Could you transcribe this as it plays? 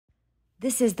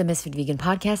This is the Ms.FitVegan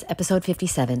podcast, episode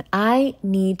 57. I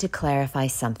need to clarify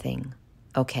something.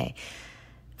 Okay.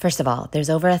 First of all, there's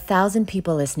over 1,000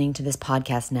 people listening to this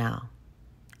podcast now.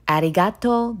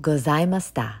 Arigato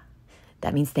gozaimashita.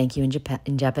 That means thank you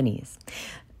in Japanese.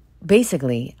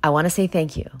 Basically, I want to say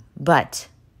thank you, but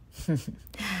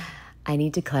I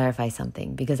need to clarify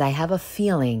something because I have a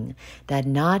feeling that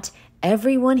not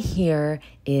everyone here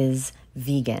is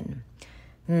vegan.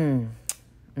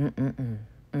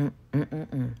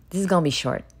 This is going to be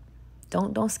short.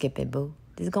 Don't skip it, boo.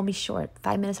 This is going to be short,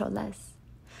 5 minutes or less.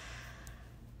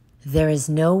 There is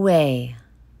no way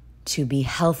to be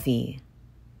healthy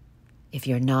if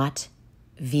you're not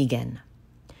vegan.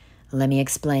 Let me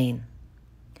explain.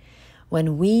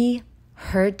 When we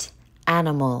hurt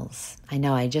animals, I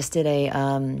know I just did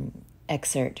a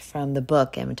excerpt from the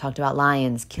book and we talked about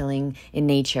lions killing in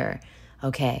nature.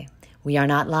 Okay, we are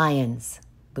not lions,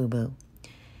 boo-boo.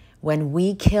 When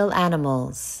we kill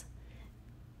animals,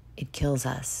 it kills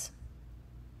us.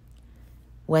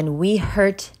 When we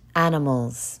hurt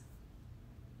animals,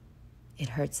 it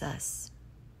hurts us.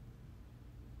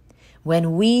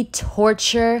 When we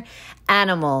torture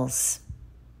animals,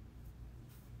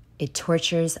 it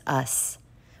tortures us,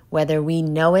 whether we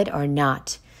know it or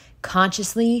not,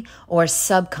 consciously or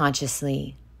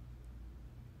subconsciously.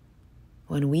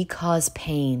 When we cause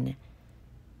pain,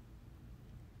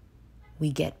 we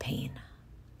get pain.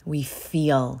 We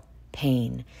feel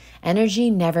pain. Energy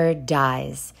never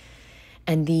dies.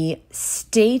 And the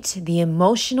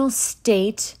emotional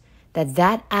state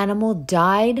that animal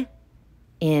died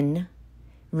in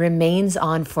remains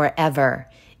on forever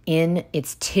in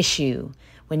its tissue.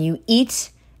 When you eat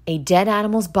a dead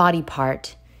animal's body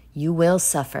part, you will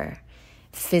suffer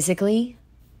physically,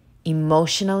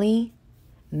 emotionally,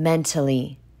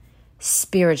 mentally,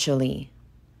 spiritually.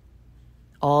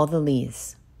 All the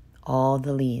lees,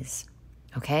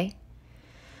 okay?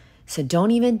 So don't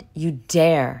even you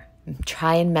dare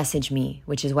try and message me,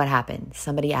 which is what happened.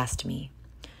 Somebody asked me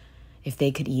if they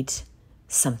could eat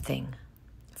something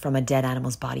from a dead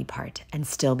animal's body part and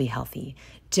still be healthy.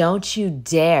 Don't you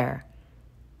dare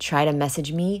try to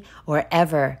message me or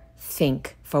ever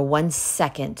think for 1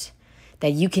 second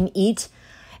that you can eat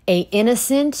an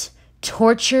innocent,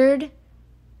 tortured,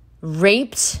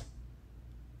 raped,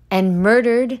 and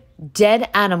murdered dead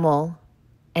animal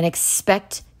and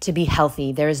expect to be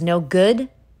healthy. There is no good.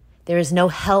 There is no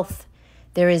health.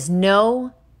 There is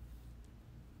nothing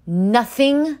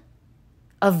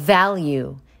of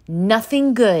value,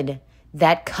 nothing good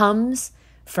that comes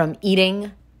from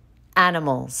eating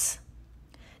animals.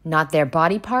 Not their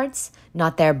body parts,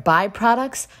 not their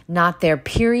byproducts, not their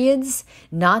periods,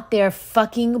 not their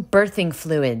fucking birthing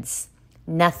fluids.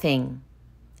 Nothing.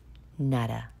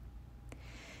 Nada.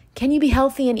 Can you be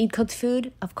healthy and eat cooked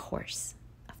food? Of course.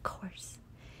 Of course.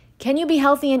 Can you be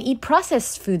healthy and eat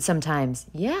processed food sometimes?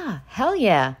 Yeah. Hell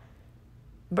yeah.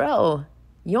 Bro,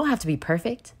 you don't have to be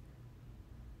perfect.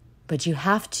 But you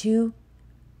have to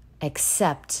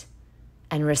accept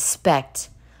and respect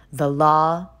the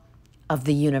law of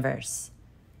the universe.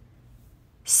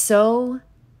 So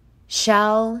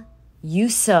shall you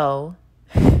sow,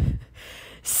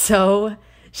 so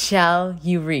shall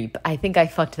you reap. I think I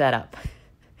fucked that up.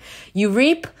 You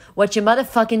reap what you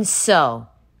motherfucking sow,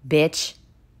 bitch.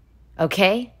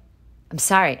 Okay? I'm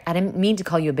sorry. I didn't mean to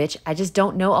call you a bitch. I just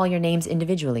don't know all your names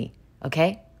individually.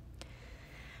 Okay?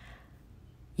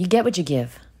 You get what you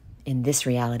give in this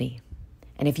reality.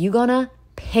 And if you're gonna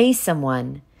pay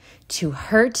someone to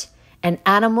hurt an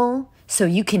animal so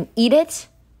you can eat it,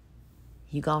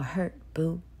 you gonna hurt,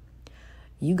 boo.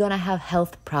 You gonna have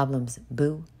health problems,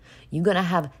 boo. You gonna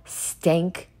have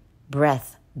stank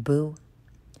breath, boo.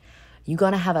 You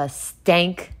gonna have a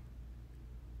stank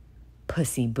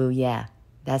pussy, boo. Yeah,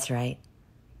 that's right.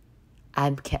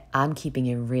 I'm keeping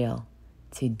it real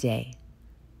today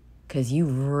because you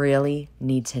really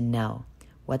need to know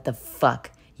what the fuck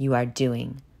you are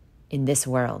doing in this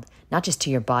world, not just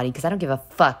to your body, because I don't give a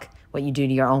fuck what you do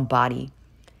to your own body.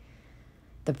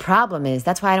 The problem is,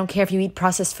 that's why I don't care if you eat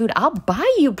processed food. I'll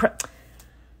buy you,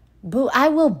 boo, I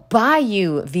will buy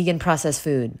you vegan processed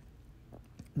food.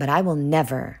 But I will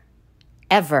never,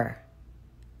 ever,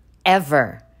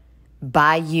 ever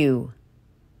buy you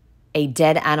a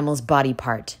dead animal's body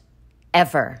part.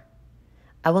 Ever.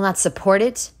 I will not support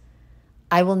it.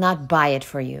 I will not buy it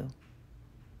for you.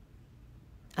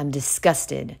 I'm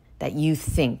disgusted that you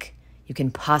think you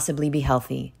can possibly be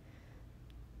healthy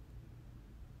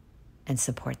and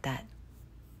support that.